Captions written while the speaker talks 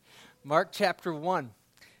Mark chapter 1,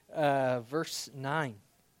 verse 9.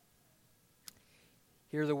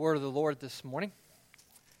 Hear the word of the Lord this morning.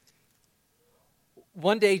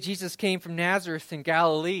 One day Jesus came from Nazareth in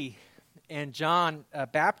Galilee, and John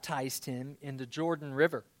baptized him in the Jordan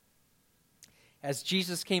River. As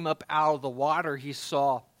Jesus came up out of the water, he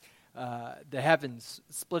saw the heavens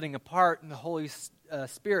splitting apart and the Holy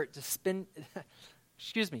Spirit the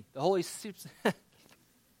Holy Spirit.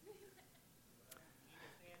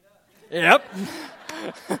 Yep.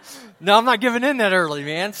 No, I'm not giving in that early,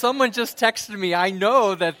 man. Someone just texted me. I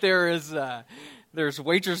know that there's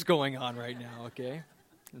wagers going on right now, okay?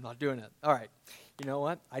 I'm not doing it. All right. You know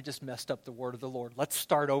what? I just messed up the word of the Lord. Let's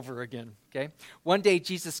start over again, okay? One day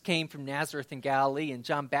Jesus came from Nazareth in Galilee, and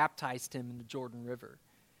John baptized him in the Jordan River.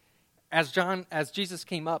 As Jesus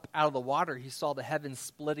came up out of the water, he saw the heavens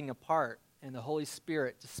splitting apart and the Holy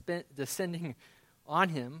Spirit descending on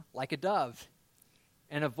him like a dove.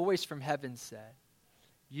 And a voice from heaven said,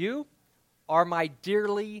 "You are my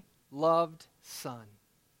dearly loved Son,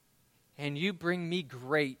 and you bring me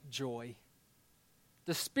great joy."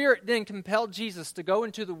 The Spirit then compelled Jesus to go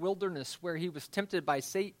into the wilderness where he was tempted by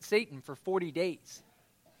Satan for 40 days.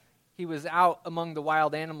 He was out among the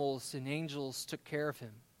wild animals, and angels took care of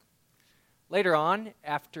him. Later on,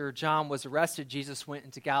 after John was arrested, Jesus went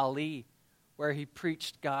into Galilee, where he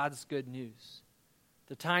preached God's good news.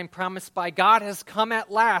 "The time promised by God has come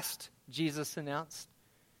at last," Jesus announced.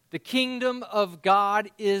 "The kingdom of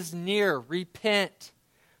God is near. Repent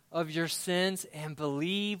of your sins and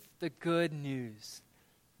believe the good news."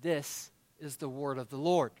 This is the word of the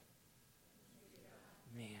Lord.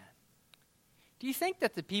 Man. Do you think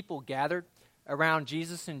that the people gathered around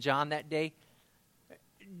Jesus and John that day,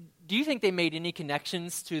 do you think they made any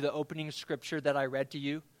connections to the opening scripture that I read to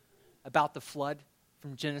you about the flood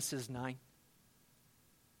from Genesis 9?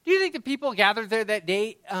 Do you think the people gathered there that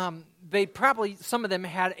day, some of them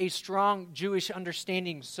had a strong Jewish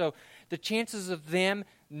understanding, so the chances of them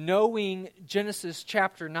knowing Genesis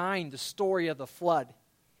chapter 9, the story of the flood,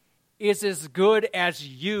 is as good as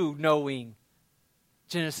you knowing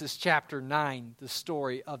Genesis chapter 9, the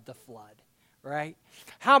story of the flood, right?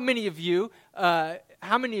 How many of you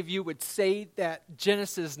would say that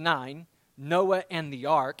Genesis 9, Noah and the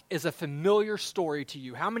ark, is a familiar story to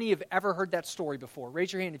you? How many have ever heard that story before?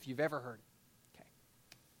 Raise your hand if you've ever heard it. Okay.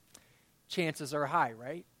 Chances are high,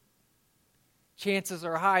 right? Chances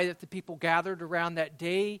are high that the people gathered around that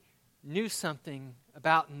day knew something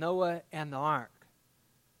about Noah and the ark.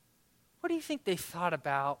 What do you think they thought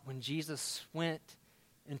about when Jesus went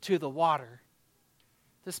into the water?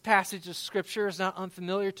 This passage of Scripture is not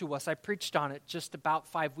unfamiliar to us. I preached on it just about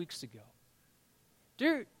 5 weeks ago.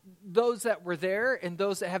 Do those that were there and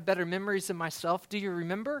those that have better memories than myself, do you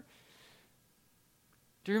remember?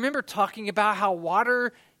 Do you remember talking about how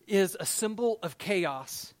water is a symbol of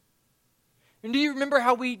chaos? And do you remember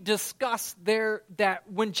how we discussed there that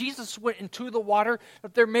when Jesus went into the water,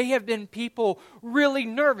 that there may have been people really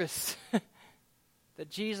nervous that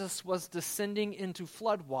Jesus was descending into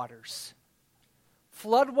floodwaters?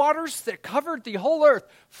 Floodwaters that covered the whole earth.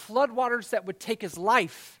 Floodwaters that would take his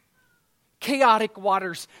life. Chaotic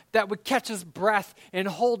waters that would catch his breath and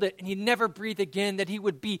hold it, and he'd never breathe again, that he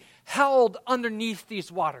would be held underneath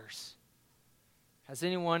these waters. Has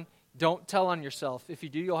anyone, don't tell on yourself. If you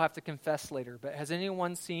do, you'll have to confess later. But has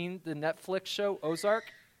anyone seen the Netflix show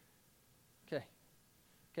Ozark?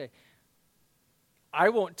 Okay. I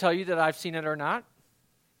won't tell you that I've seen it or not,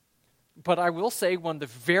 but I will say one of the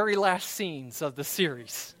very last scenes of the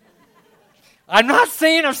series. I'm not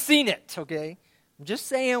saying I've seen it, okay? I'm just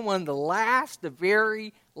saying the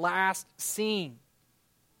very last scene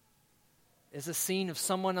is a scene of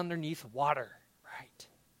someone underneath water, right?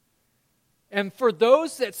 And for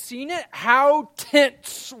those that seen it, how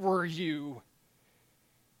tense were you?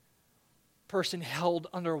 Person held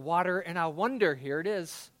underwater, and I wonder, here it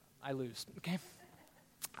is, I lose, okay?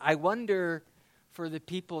 I wonder for the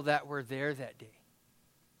people that were there that day,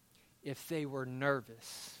 if they were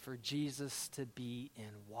nervous for Jesus to be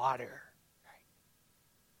in water.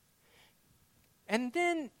 And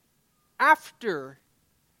then after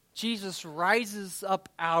Jesus rises up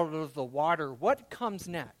out of the water, what comes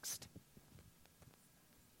next?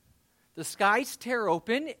 The skies tear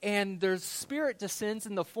open and the Spirit descends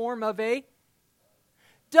in the form of a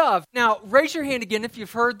dove. Now, raise your hand again if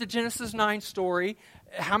you've heard the Genesis 9 story.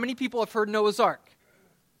 How many people have heard Noah's Ark?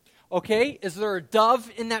 Okay, is there a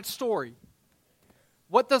dove in that story?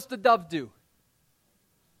 What does the dove do?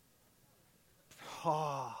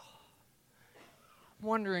 I'm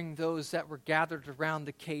wondering those that were gathered around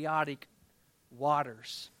the chaotic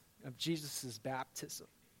waters of Jesus' baptism.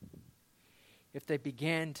 if they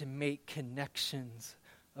began to make connections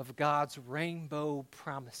of God's rainbow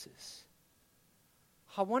promises.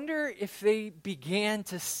 I wonder if they began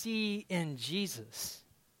to see in Jesus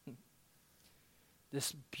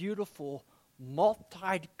this beautiful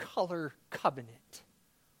multicolor covenant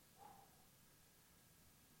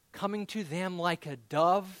coming to them like a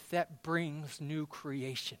dove that brings new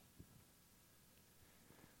creation.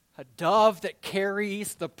 A dove that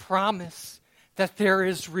carries the promise that there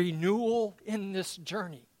is renewal in this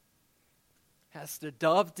journey. As the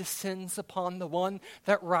dove descends upon the one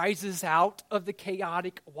that rises out of the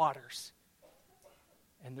chaotic waters.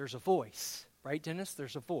 And there's a voice, right, Dennis?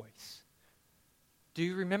 There's a voice. Do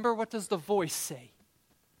you remember, what does the voice say?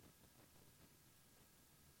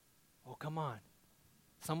 Oh, come on.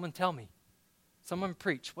 Someone tell me. Someone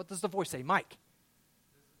preach. What does the voice say? Mike.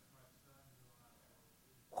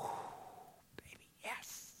 Whew, baby,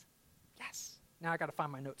 yes. Yes. Now I got to find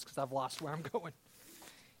my notes because I've lost where I'm going.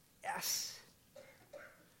 Yes.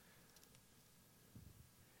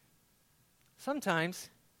 Sometimes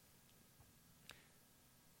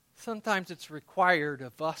it's required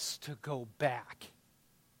of us to go back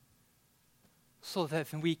so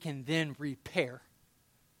that we can then repair,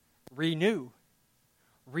 renew,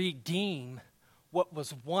 redeem what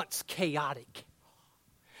was once chaotic.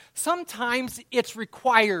 Sometimes it's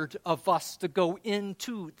required of us to go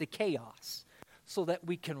into the chaos so that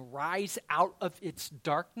we can rise out of its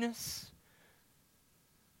darkness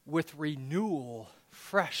with renewal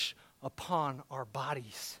fresh upon our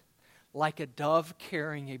bodies, like a dove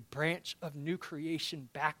carrying a branch of new creation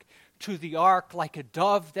back to the ark, like a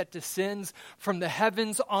dove that descends from the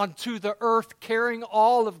heavens onto the earth, carrying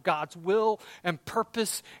all of God's will and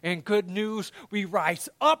purpose and good news. We rise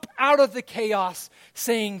up out of the chaos,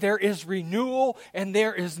 saying there is renewal and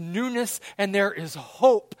there is newness and there is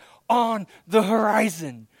hope on the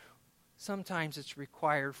horizon. Sometimes it's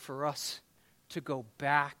required for us to go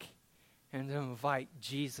back and to invite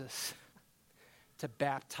Jesus to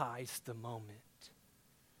baptize the moment,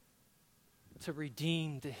 to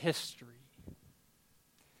redeem the history,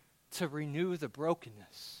 to renew the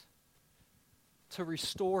brokenness, to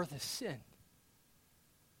restore the sin.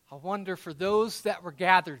 I wonder, for those that were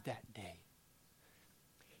gathered that day,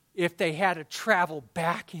 if they had to travel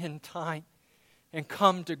back in time and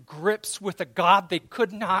come to grips with a God they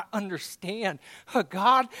could not understand, a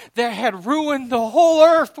God that had ruined the whole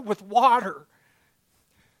earth with water.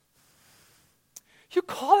 You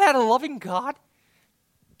call that a loving God?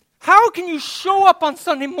 How can you show up on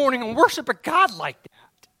Sunday morning and worship a God like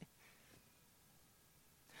that?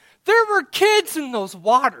 There were kids in those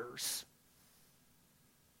waters.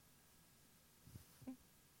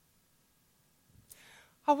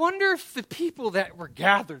 I wonder if the people that were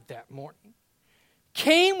gathered that morning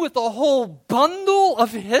came with a whole bundle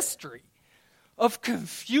of history, of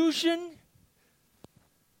confusion,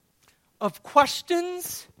 of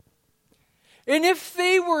questions. And if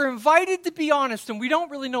they were invited to be honest, and we don't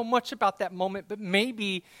really know much about that moment, but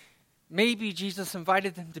maybe Jesus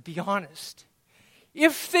invited them to be honest.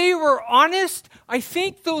 If they were honest, I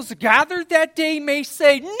think those gathered that day may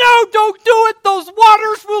say, "No, don't do it. Those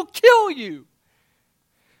waters will kill you."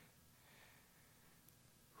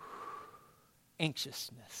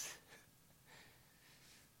 Anxiousness.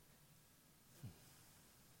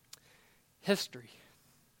 History.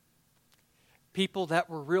 People that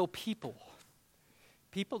were real people.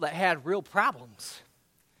 People that had real problems.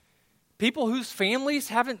 People whose families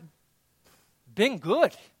haven't been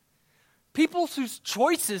good. People whose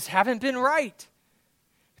choices haven't been right.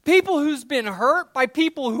 People who's been hurt by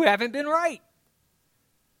people who haven't been right.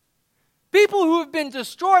 People who have been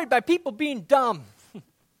destroyed by people being dumb.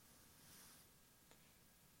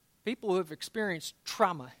 People who have experienced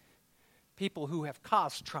trauma. People who have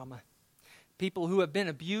caused trauma. People who have been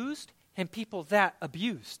abused and people that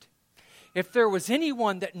abused. If there was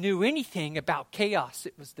anyone that knew anything about chaos,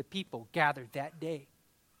 it was the people gathered that day.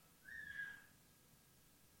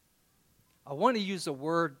 I want to use the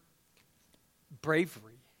word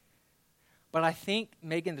bravery, but I think,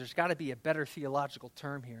 Megan, there's got to be a better theological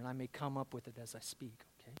term here, and I may come up with it as I speak,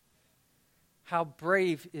 okay? How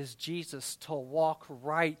brave is Jesus to walk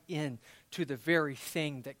right in to the very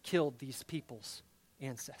thing that killed these people's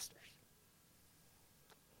ancestors?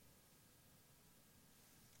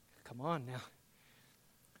 Come on now.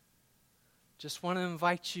 Just want to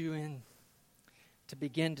invite you in to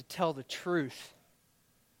begin to tell the truth.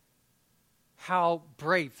 How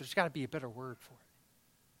brave, there's got to be a better word for it.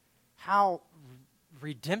 How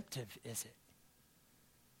redemptive is it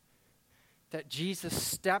that Jesus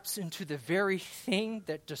steps into the very thing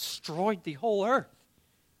that destroyed the whole earth?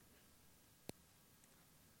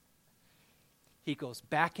 he goes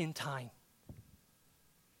back in time.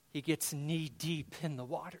 He gets knee deep in the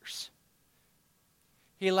waters.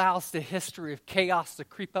 He allows the history of chaos to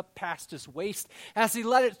creep up past his waist as he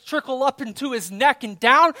let it trickle up into his neck, and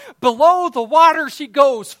down below the waters he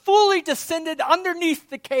goes, fully descended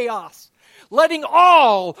underneath the chaos, letting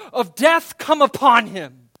all of death come upon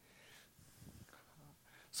him.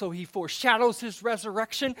 So he foreshadows his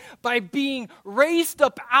resurrection by being raised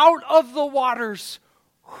up out of the waters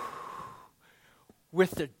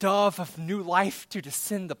with the dove of new life to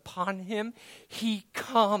descend upon him. He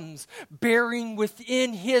comes bearing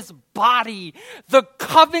within his body the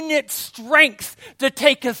covenant strength to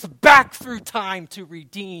take us back through time, to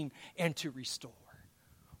redeem and to restore.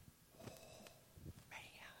 Man.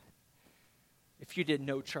 If you didn't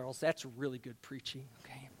know, Charles, that's really good preaching,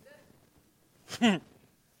 okay?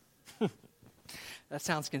 That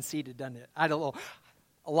sounds conceited, doesn't it? I don't know.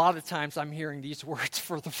 A lot of times I'm hearing these words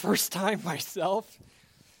for the first time myself.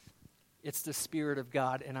 It's the Spirit of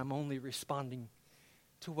God, and I'm only responding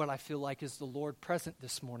to what I feel like is the Lord present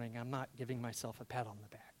this morning. I'm not giving myself a pat on the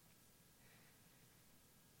back.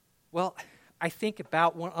 Well, I think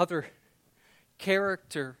about one other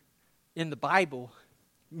character in the Bible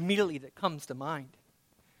immediately that comes to mind.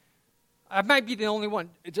 I might be the only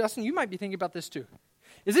one. Justin, you might be thinking about this too.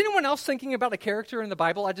 Is anyone else thinking about a character in the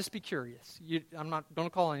Bible? I'd just be curious. I'm not going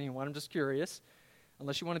to call anyone. I'm just curious,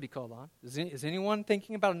 unless you want to be called on. Is anyone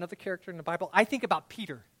thinking about another character in the Bible? I think about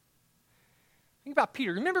Peter. Think about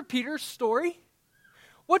Peter. Remember Peter's story?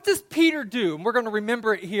 What does Peter do? And we're going to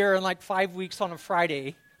remember it here in like 5 weeks on a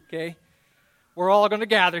Friday, okay? We're all going to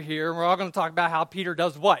gather here, and we're all going to talk about how Peter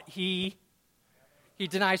does what? He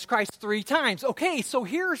denies Christ 3 times. Okay, so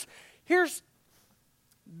here's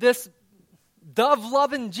this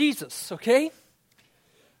dove-loving Jesus, okay,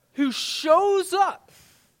 who shows up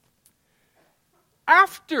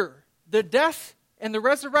after the death and the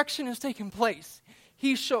resurrection has taken place.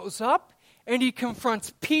 He shows up and he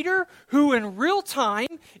confronts Peter, who in real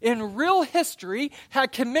time, in real history,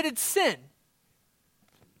 had committed sin.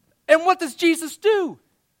 And what does Jesus do?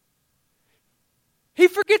 He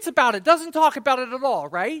forgets about it, doesn't talk about it at all,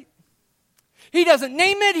 right? He doesn't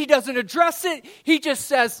name it. He doesn't address it. He just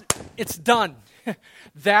says, it's done.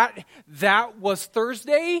 That was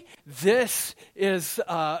Thursday. This is the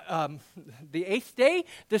 8th day.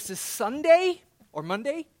 This is Sunday or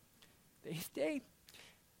Monday, the 8th day.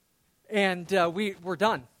 And we're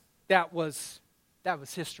done. That was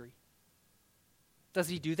history. Does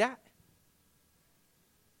he do that?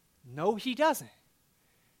 No, he doesn't.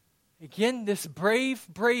 Again, this brave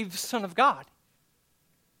Son of God.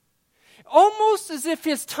 Almost as if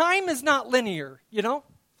his time is not linear, you know?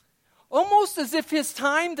 Almost as if his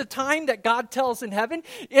time, the time that God tells in heaven,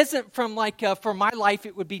 isn't from for my life,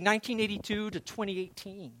 it would be 1982 to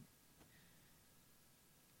 2018.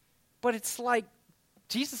 But it's like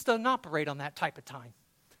Jesus doesn't operate on that type of time.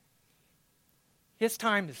 His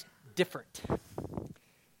time is different.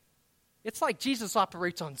 It's like Jesus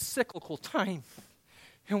operates on cyclical time.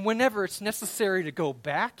 And whenever it's necessary to go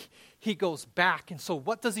back, he goes back. And so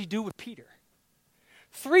what does he do with Peter?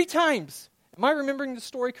 3 times. Am I remembering the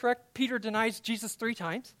story correct? Peter denies Jesus 3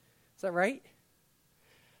 times. Is that right?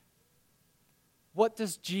 What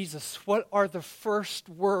are the first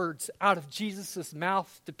words out of Jesus'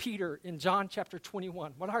 mouth to Peter in John chapter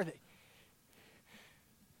 21? What are they?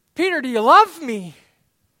 Peter, do you love me?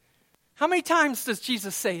 How many times does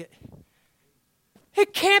Jesus say it?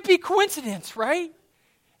 It can't be coincidence, right?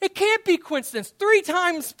 It can't be coincidence. 3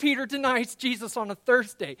 times Peter denies Jesus on a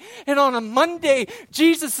Thursday. And on a Monday,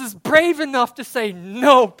 Jesus is brave enough to say,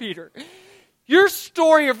 no, Peter. Your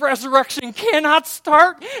story of resurrection cannot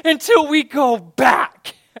start until we go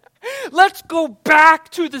back. Let's go back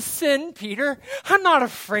to the sin, Peter. I'm not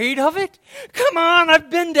afraid of it. Come on,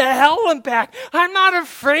 I've been to hell and back. I'm not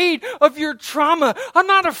afraid of your trauma. I'm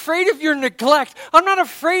not afraid of your neglect. I'm not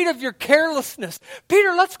afraid of your carelessness.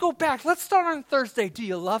 Peter, let's go back. Let's start on Thursday. Do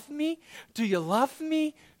you love me? Do you love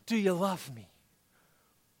me? Do you love me?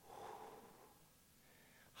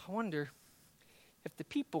 I wonder if the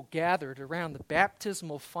people gathered around the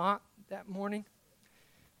baptismal font that morning,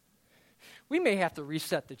 we may have to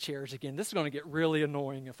reset the chairs again. This is going to get really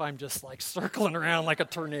annoying if I'm just like circling around like a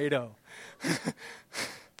tornado.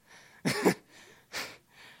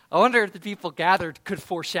 I wonder if the people gathered could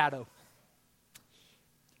foreshadow.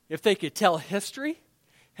 If they could tell history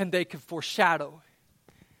and they could foreshadow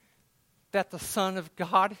that the Son of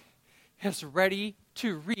God is ready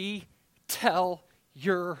to retell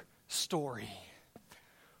your story.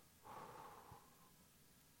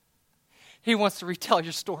 He wants to retell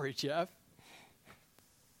your story, Jeff.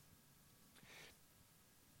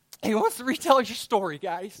 He wants to retell your story,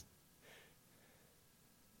 guys.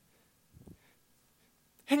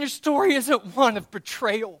 And your story isn't one of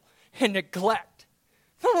betrayal and neglect.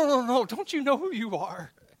 No. Don't you know who you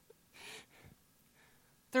are?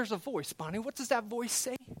 There's a voice, Bonnie. What does that voice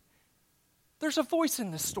say? There's a voice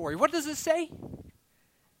in this story. What does it say?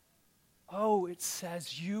 Oh, it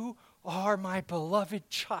says, you are my beloved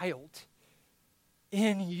child.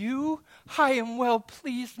 In you, I am well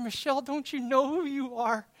pleased. Michelle, don't you know who you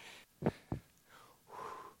are?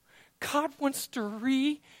 God wants to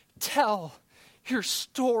retell your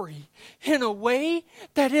story in a way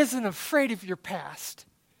that isn't afraid of your past.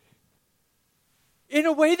 In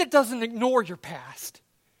a way that doesn't ignore your past.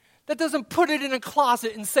 That doesn't put it in a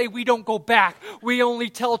closet and say we don't go back. We only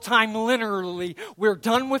tell time linearly. We're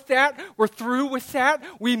done with that. We're through with that.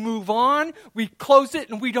 We move on. We close it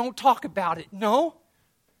and we don't talk about it. No.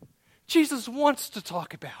 Jesus wants to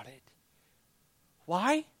talk about it.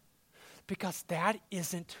 Why? Because that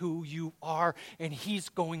isn't who you are, and he's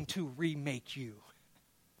going to remake you.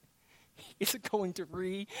 He's going to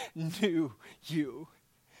renew you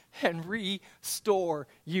and restore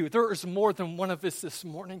you. There is more than one of us this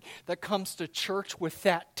morning that comes to church with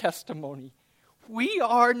that testimony. We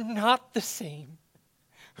are not the same,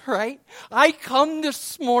 right? I come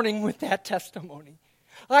this morning with that testimony.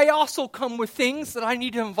 I also come with things that I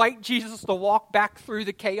need to invite Jesus to walk back through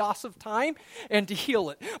the chaos of time and to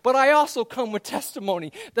heal it. But I also come with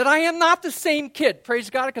testimony that I am not the same kid.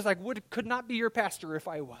 Praise God, because I could not be your pastor if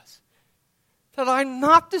I was. That I'm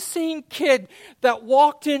not the same kid that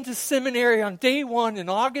walked into seminary on day one in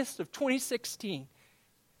August of 2016.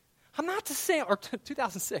 I'm not the same, or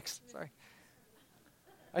 2006, sorry.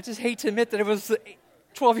 I just hate to admit that it was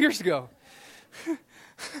 12 years ago.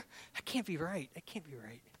 That can't be right. That can't be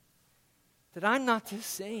right. That I'm not the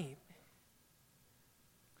same.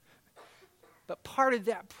 But part of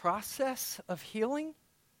that process of healing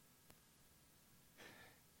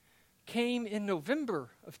came in November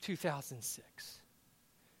of 2006,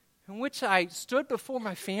 in which I stood before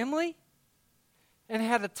my family and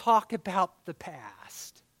had a talk about the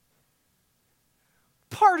past.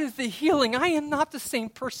 Part of the healing, I am not the same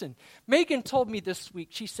person. Megan told me this week,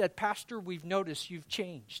 she said, Pastor, we've noticed you've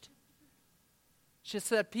changed. She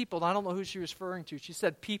said, people, I don't know who she was referring to. She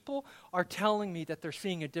said, people are telling me that they're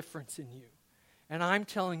seeing a difference in you. And I'm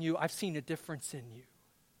telling you, I've seen a difference in you.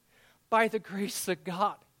 By the grace of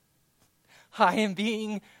God, I am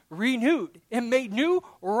being renewed and made new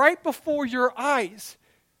right before your eyes.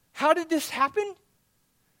 How did this happen?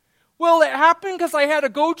 Well, it happened because I had to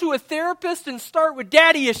go to a therapist and start with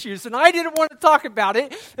daddy issues, and I didn't want to talk about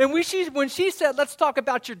it. And when she said, let's talk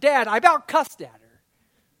about your dad, I about cussed at her.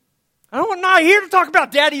 I'm not here to talk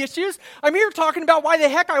about daddy issues. I'm here talking about why the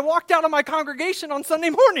heck I walked out of my congregation on Sunday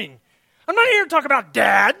morning. I'm not here to talk about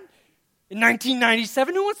dad in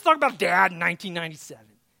 1997. Who wants to talk about dad in 1997?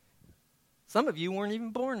 Some of you weren't even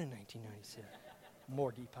born in 1997.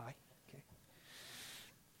 More Deepai.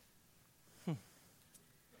 Okay.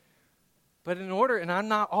 But in order, and I'm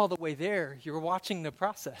not all the way there, you're watching the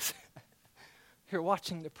process. You're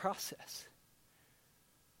watching the process.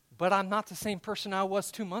 But I'm not the same person I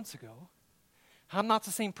was 2 months ago. I'm not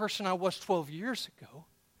the same person I was 12 years ago.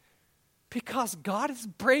 Because God is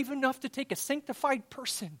brave enough to take a sanctified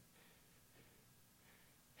person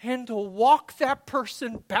and to walk that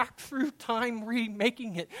person back through time,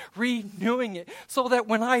 remaking it, renewing it, so that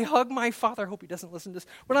when I hug my father, I hope he doesn't listen to this,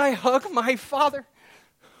 when I hug my father,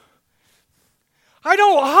 I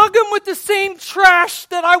don't hug him with the same trash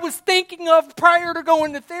that I was thinking of prior to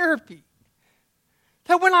going to therapy.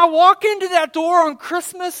 That when I walk into that door on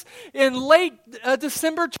Christmas in late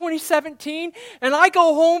December 2017, and I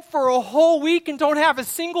go home for a whole week and don't have a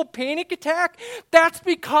single panic attack, that's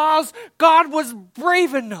because God was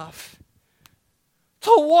brave enough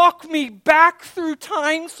to walk me back through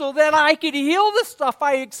time so that I could heal the stuff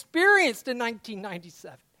I experienced in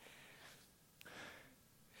 1997.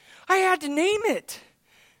 I had to name it.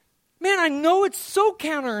 Man, I know it's so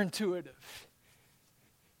counterintuitive.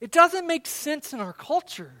 It doesn't make sense in our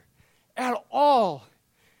culture at all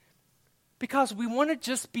because we want to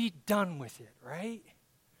just be done with it, right?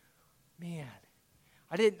 Man,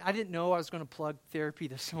 I didn't know I was going to plug therapy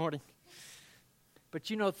this morning. But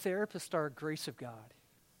you know, therapists are a grace of God.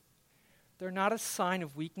 They're not a sign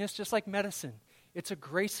of weakness, just like medicine. It's a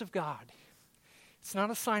grace of God. It's not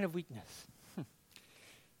a sign of weakness.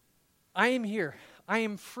 I am here. I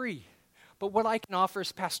am free. But what I can offer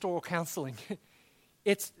is pastoral counseling.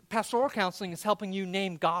 Pastoral counseling is helping you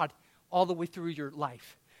name God all the way through your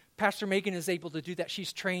life. Pastor Megan is able to do that.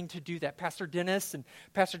 She's trained to do that. Pastor Dennis and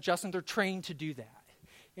Pastor Justin, they're trained to do that.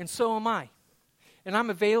 And so am I. and I'm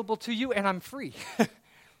available to you, and I'm free.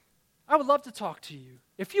 I would love to talk to you.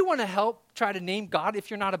 If you want to help try to name God,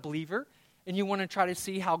 if you're not a believer, and you want to try to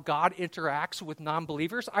see how God interacts with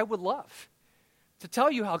non-believers, I would love to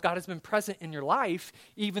tell you how God has been present in your life,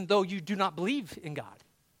 even though you do not believe in God.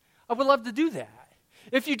 I would love to do that.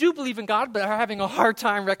 If you do believe in God, but are having a hard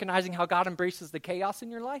time recognizing how God embraces the chaos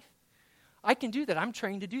in your life, I can do that. I'm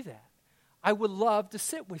trained to do that. I would love to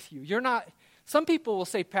sit with you. Some people will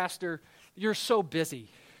say, Pastor, you're so busy.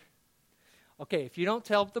 Okay, if you don't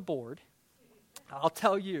tell the board, I'll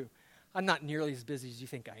tell you, I'm not nearly as busy as you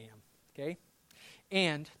think I am, okay?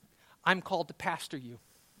 And I'm called to pastor you.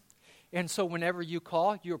 And so whenever you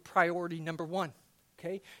call, you're priority number one,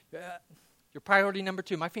 okay? Your priority number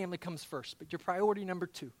two. My family comes first, but your priority number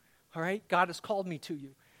two, all right? God has called me to you.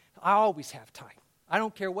 I always have time. I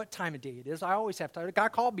don't care what time of day it is. I always have time. God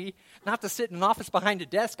called me not to sit in an office behind a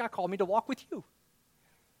desk. God called me to walk with you.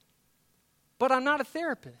 But I'm not a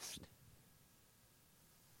therapist.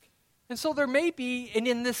 And so there may be, and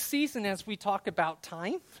in this season as we talk about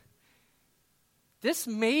time, this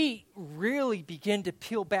may really begin to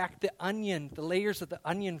peel back the layers of the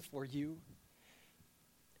onion for you.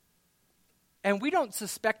 And we don't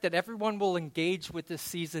suspect that everyone will engage with this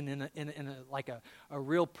season in a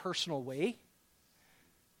real personal way.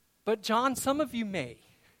 But John, some of you may.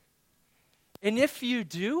 And if you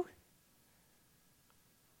do,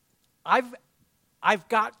 I've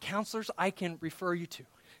got counselors I can refer you to.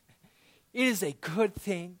 It is a good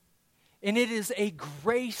thing, and it is a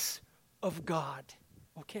grace of God,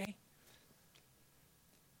 okay?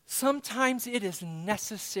 Sometimes it is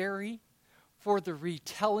necessary for the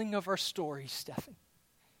retelling of our story, Stephen,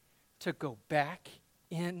 to go back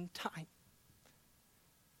in time,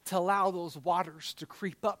 to allow those waters to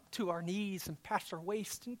creep up to our knees and past our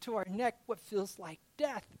waist and to our neck, what feels like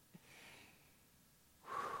death.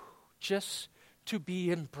 Just to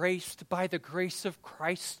be embraced by the grace of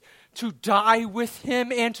Christ, to die with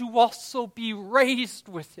him and to also be raised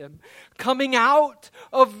with him, coming out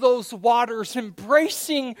of those waters,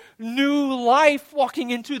 embracing new life, walking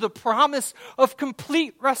into the promise of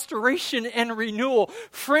complete restoration and renewal.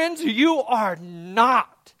 Friends, you are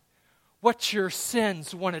not what your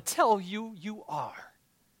sins want to tell you you are.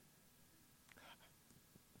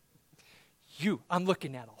 I'm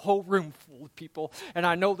looking at a whole room full of people, and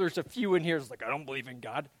I know there's a few in here that's like, I don't believe in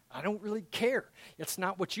God. I don't really care. It's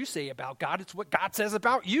not what you say about God. It's what God says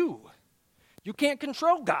about you. You can't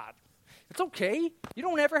control God. It's okay. You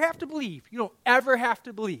don't ever have to believe. You don't ever have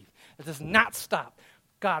to believe. It does not stop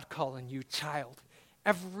God calling you child.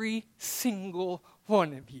 Every single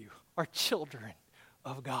one of you are children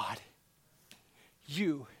of God.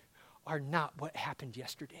 You are not what happened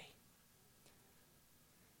yesterday.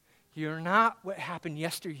 You're not what happened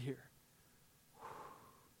yesteryear.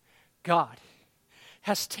 God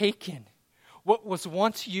has taken what was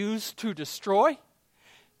once used to destroy,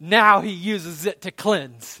 now he uses it to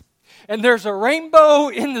cleanse. And there's a rainbow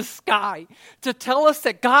in the sky to tell us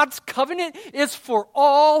that God's covenant is for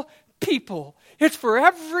all people. It's for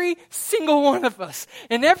every single one of us.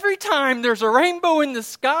 And every time there's a rainbow in the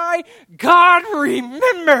sky, God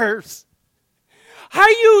remembers.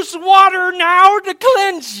 I use water now to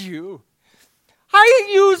cleanse you. I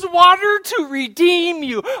use water to redeem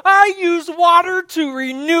you. I use water to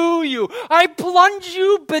renew you. I plunge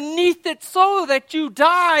you beneath it so that you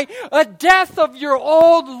die a death of your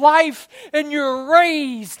old life and you're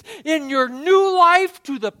raised in your new life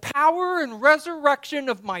to the power and resurrection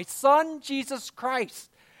of my Son, Jesus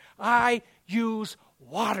Christ. I use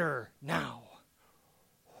water now.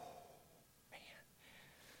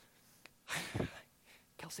 Man.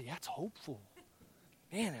 Kelsey, that's hopeful.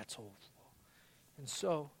 Man, that's hopeful. And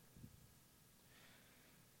so,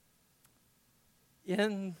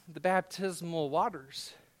 in the baptismal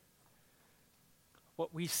waters,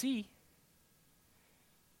 what we see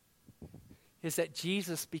is that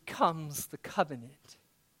Jesus becomes the covenant.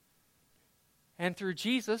 And through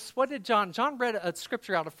Jesus, what did John? John read a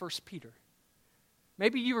scripture out of 1 Peter.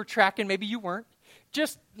 Maybe you were tracking, maybe you weren't.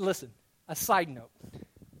 Just listen, a side note.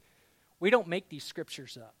 We don't make these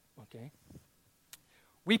scriptures up, okay?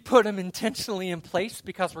 We put them intentionally in place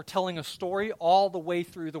because we're telling a story all the way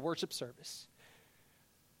through the worship service.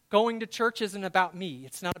 Going to church isn't about me.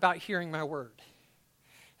 It's not about hearing my word.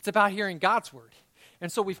 It's about hearing God's word.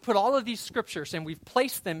 And so we've put all of these scriptures and we've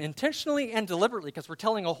placed them intentionally and deliberately because we're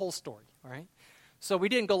telling a whole story, all right? So we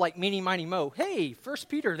didn't go like meeny, miny, mo. Hey, 1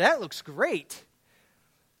 Peter, that looks great.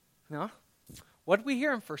 No. What did we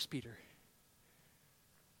hear in 1 Peter?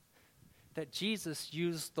 That Jesus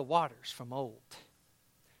used the waters from old.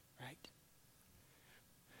 Right?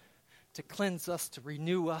 to cleanse us, to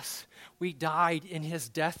renew us. We died in his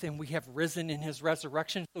death and we have risen in his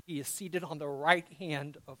resurrection. So he is seated on the right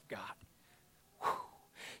hand of God.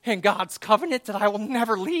 And God's covenant that I will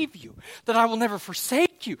never leave you, that I will never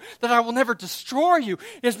forsake you, that I will never destroy you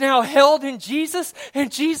is now held in Jesus,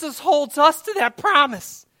 and Jesus holds us to that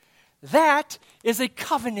promise. That is a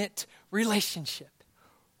covenant relationship.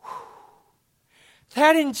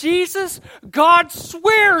 That in Jesus, God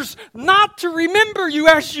swears not to remember you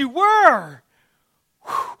as you were.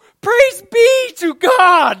 Praise be to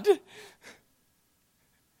God.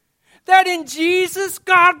 That in Jesus,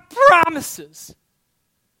 God promises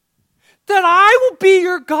that I will be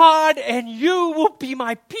your God and you will be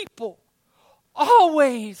my people,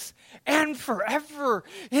 always and forever.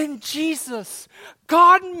 In Jesus,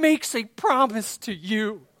 God makes a promise to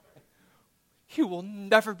you. You will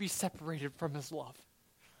never be separated from his love.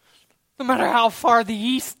 No matter how far the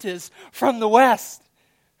east is from the west,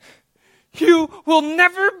 you will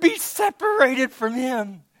never be separated from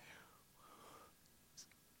him.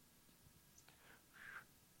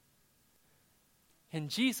 In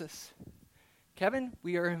Jesus, Kevin,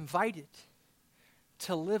 we are invited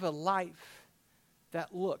to live a life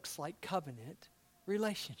that looks like covenant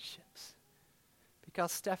relationships.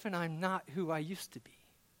 Because, Stephan, I'm not who I used to be.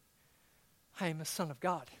 I am a son of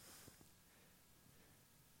God.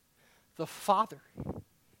 The Father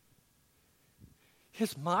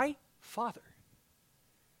is my Father.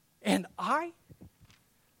 And I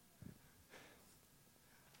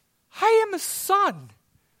am a son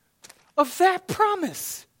of that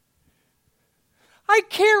promise. I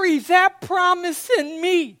carry that promise in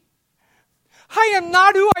me. I am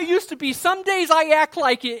not who I used to be. Some days I act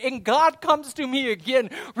like it, and God comes to me again,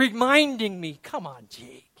 reminding me, come on,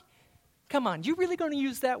 Jake. Come on, you really going to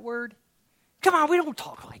use that word? Come on, we don't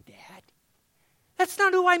talk like that. That's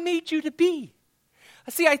not who I made you to be.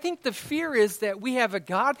 See, I think the fear is that we have a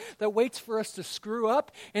God that waits for us to screw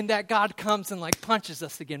up, and that God comes and like punches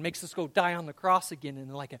us again, makes us go die on the cross again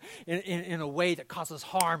in a way that causes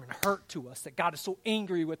harm and hurt to us, that God is so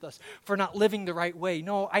angry with us for not living the right way.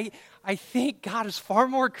 No, I think God is far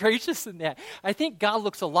more gracious than that. I think God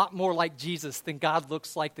looks a lot more like Jesus than God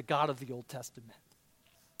looks like the God of the Old Testament.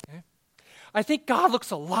 Okay? I think God looks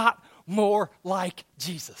a lot more like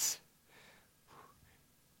Jesus.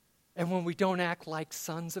 And when we don't act like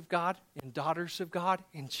sons of God and daughters of God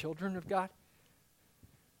and children of God,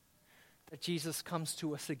 that Jesus comes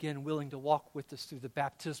to us again willing to walk with us through the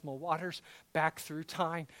baptismal waters, back through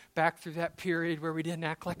time, back through that period where we didn't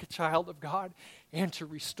act like a child of God, and to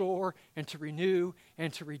restore and to renew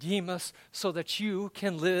and to redeem us so that you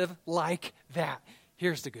can live like that.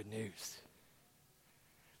 Here's the good news.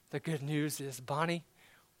 The good news is, Bonnie,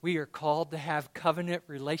 we are called to have covenant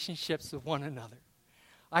relationships with one another.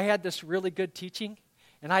 I had this really good teaching,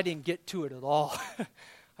 and I didn't get to it at all.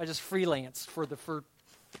 I just freelanced for the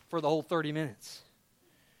whole 30 minutes.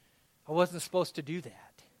 I wasn't supposed to do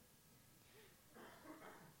that.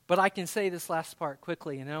 But I can say this last part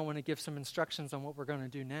quickly, and then I want to give some instructions on what we're going to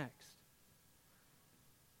do next.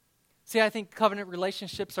 See, I think covenant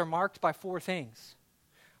relationships are marked by 4 things.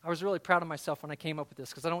 I was really proud of myself when I came up with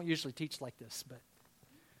this, because I don't usually teach like this, but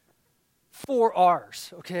 4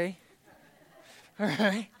 R's, okay? All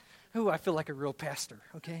right? Ooh, I feel like a real pastor,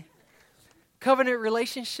 okay? Covenant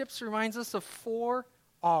relationships reminds us of 4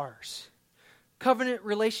 R's. Covenant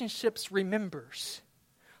relationships remembers,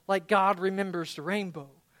 like God remembers the rainbow,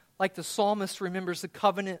 like the psalmist remembers the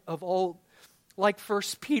covenant of old, like 1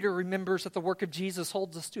 Peter remembers that the work of Jesus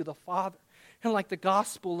holds us to the Father, and like the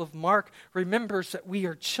Gospel of Mark remembers that we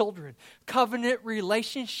are children. Covenant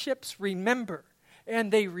relationships remember,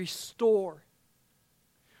 and they restore.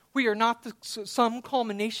 We are not some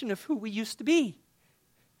culmination of who we used to be.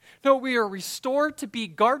 No, we are restored to be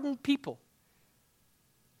garden people,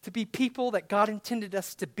 to be people that God intended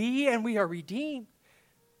us to be, and we are redeemed.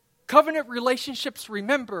 Covenant relationships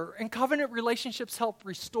remember, and covenant relationships help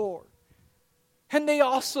restore. And they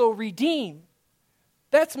also redeem.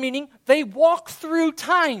 That's meaning they walk through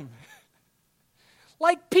time.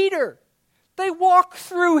 Like Peter. They walk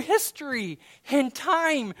through history and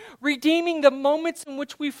time, redeeming the moments in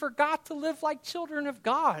which we forgot to live like children of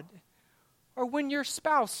God, or when your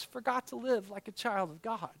spouse forgot to live like a child of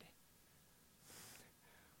God,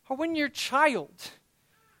 or when your child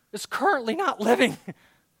is currently not living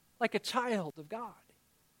like a child of God.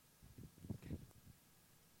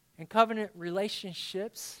 And covenant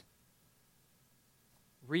relationships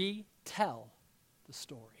retell the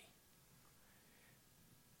story.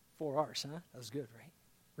 4 R's, huh? That was good, right?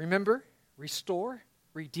 Remember, restore,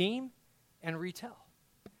 redeem, and retell.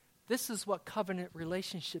 This is what covenant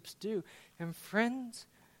relationships do. And friends,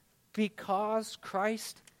 because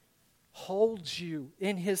Christ holds you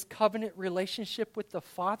in his covenant relationship with the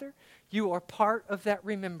Father, you are part of that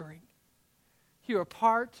remembering. You are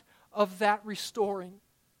part of that restoring.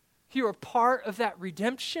 You are part of that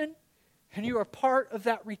redemption, and you are part of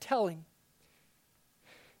that retelling.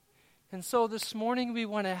 And so this morning we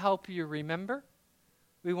want to help you remember.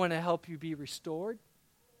 We want to help you be restored.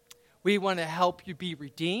 We want to help you be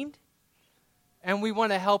redeemed. And we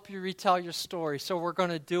want to help you retell your story. So we're going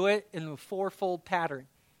to do it in a fourfold pattern.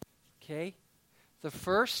 Okay? The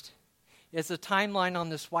first is a timeline on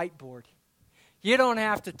this whiteboard. You don't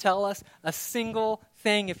have to tell us a single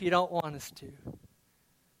thing if you don't want us to.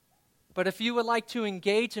 But if you would like to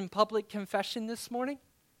engage in public confession this morning,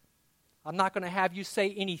 I'm not going to have you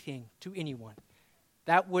say anything to anyone.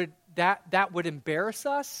 That would embarrass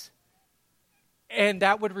us, and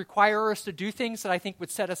that would require us to do things that I think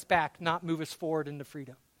would set us back, not move us forward into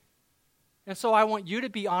freedom. And so I want you to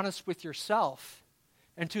be honest with yourself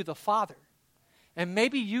and to the Father. And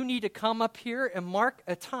maybe you need to come up here and mark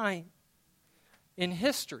a time in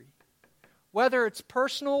history, whether it's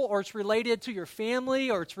personal or it's related to your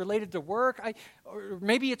family or it's related to work, or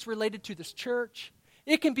maybe it's related to this church.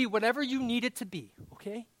 It can be whatever you need it to be,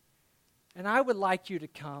 okay? And I would like you to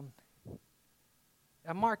come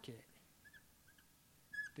and mark it.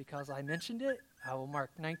 Because I mentioned it, I will mark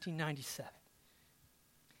 1997.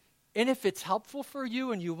 And if it's helpful for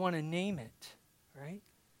you and you want to name it, right?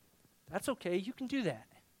 That's okay, you can do that.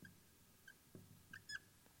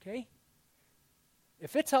 Okay?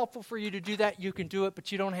 If it's helpful for you to do that, you can do it,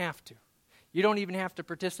 but you don't have to. You don't even have to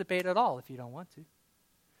participate at all if you don't want to.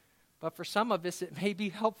 But for some of us, it may be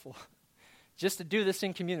helpful just to do this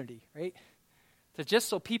in community, right? To just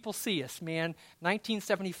so people see us, man,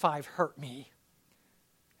 1975 hurt me.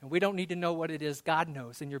 And we don't need to know what it is. God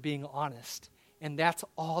knows, and you're being honest. And that's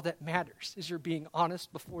all that matters, is you're being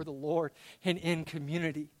honest before the Lord and in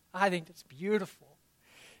community. I think that's beautiful.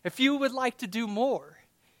 If you would like to do more,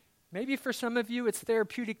 maybe for some of you it's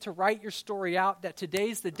therapeutic to write your story out, that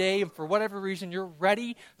today's the day, and for whatever reason you're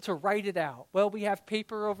ready to write it out. Well, we have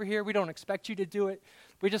paper over here. We don't expect you to do it.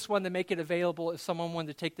 We just wanted to make it available if someone wanted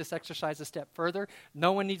to take this exercise a step further.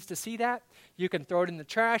 No one needs to see that. You can throw it in the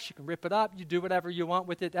trash. You can rip it up. You do whatever you want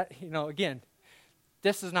with it. Again,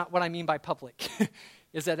 this is not what I mean by public,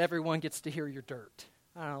 is that everyone gets to hear your dirt.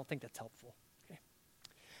 I don't think that's helpful. Okay.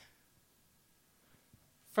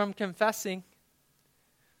 From confessing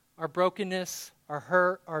our brokenness, our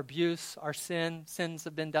hurt, our abuse, our sins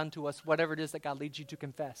have been done to us, whatever it is that God leads you to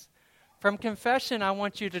confess. From confession, I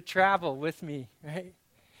want you to travel with me, right?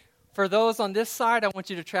 For those on this side, I want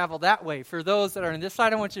you to travel that way. For those that are on this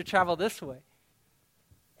side, I want you to travel this way.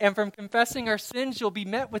 And from confessing our sins, you'll be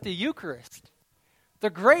met with the Eucharist. The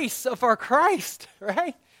grace of our Christ,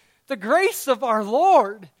 right? The grace of our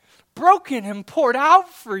Lord, broken and poured out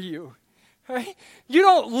for you, right? You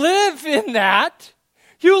don't live in that.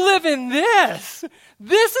 You live in this.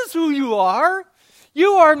 This is who you are.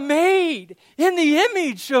 You are made in the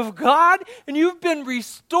image of God, and you've been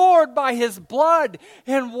restored by His blood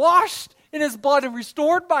and washed in His blood and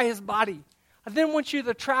restored by His body. I then want you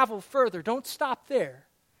to travel further. Don't stop there.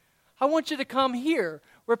 I want you to come here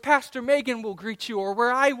where Pastor Megan will greet you or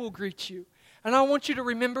where I will greet you. And I want you to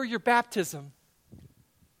remember your baptism.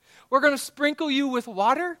 We're going to sprinkle you with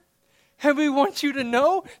water, and we want you to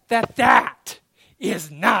know that that is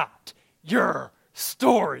not your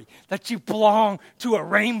story, that you belong to a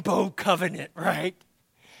rainbow covenant, right?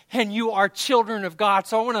 And you are children of God.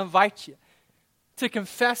 So I want to invite you to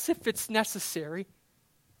confess if it's necessary,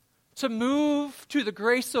 to move to the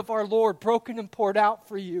grace of our Lord, broken and poured out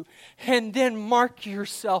for you, and then mark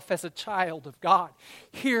yourself as a child of God.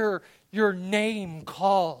 Hear your name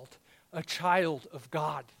called a child of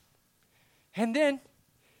God. And then,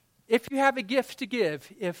 if you have a gift to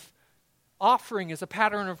give, if offering is a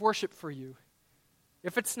pattern of worship for you,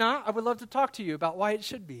 if it's not, I would love to talk to you about why it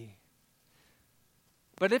should be.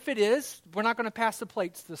 But if it is, we're not going to pass the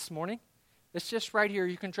plates this morning. It's just right here.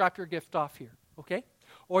 You can drop your gift off here, okay?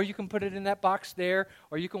 Or you can put it in that box there,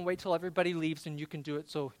 or you can wait till everybody leaves and you can do it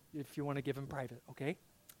so if you want to give in private, okay?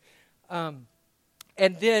 And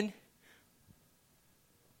then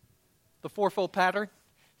the fourfold pattern: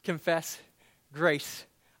 confess, grace,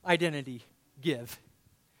 identity, give.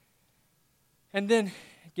 And then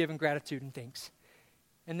give in gratitude and thanks.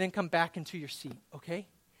 And then come back into your seat, okay?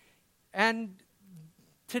 And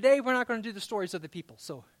today we're not going to do the stories of the people,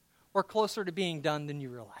 so we're closer to being done than you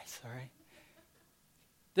realize, all right?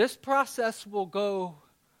 This process will go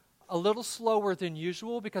a little slower than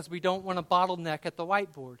usual because we don't want to bottleneck at the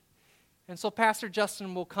whiteboard. And so Pastor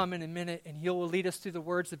Justin will come in a minute and he will lead us through the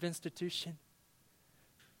words of institution.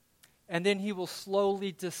 And then he will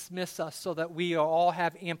slowly dismiss us so that we all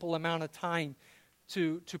have ample amount of time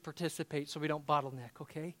to participate so we don't bottleneck,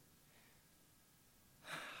 okay?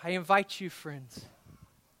 I invite you, friends,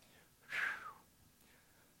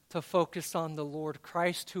 to focus on the Lord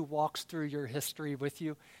Christ who walks through your history with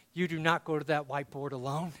you. You do not go to that whiteboard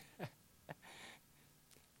alone.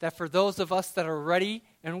 That for those of us that are ready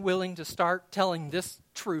and willing to start telling this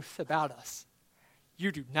truth about us,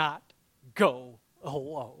 you do not go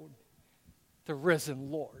alone. The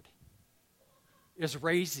risen Lord is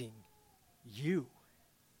raising you.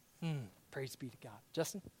 Praise be to God.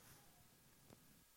 Justin?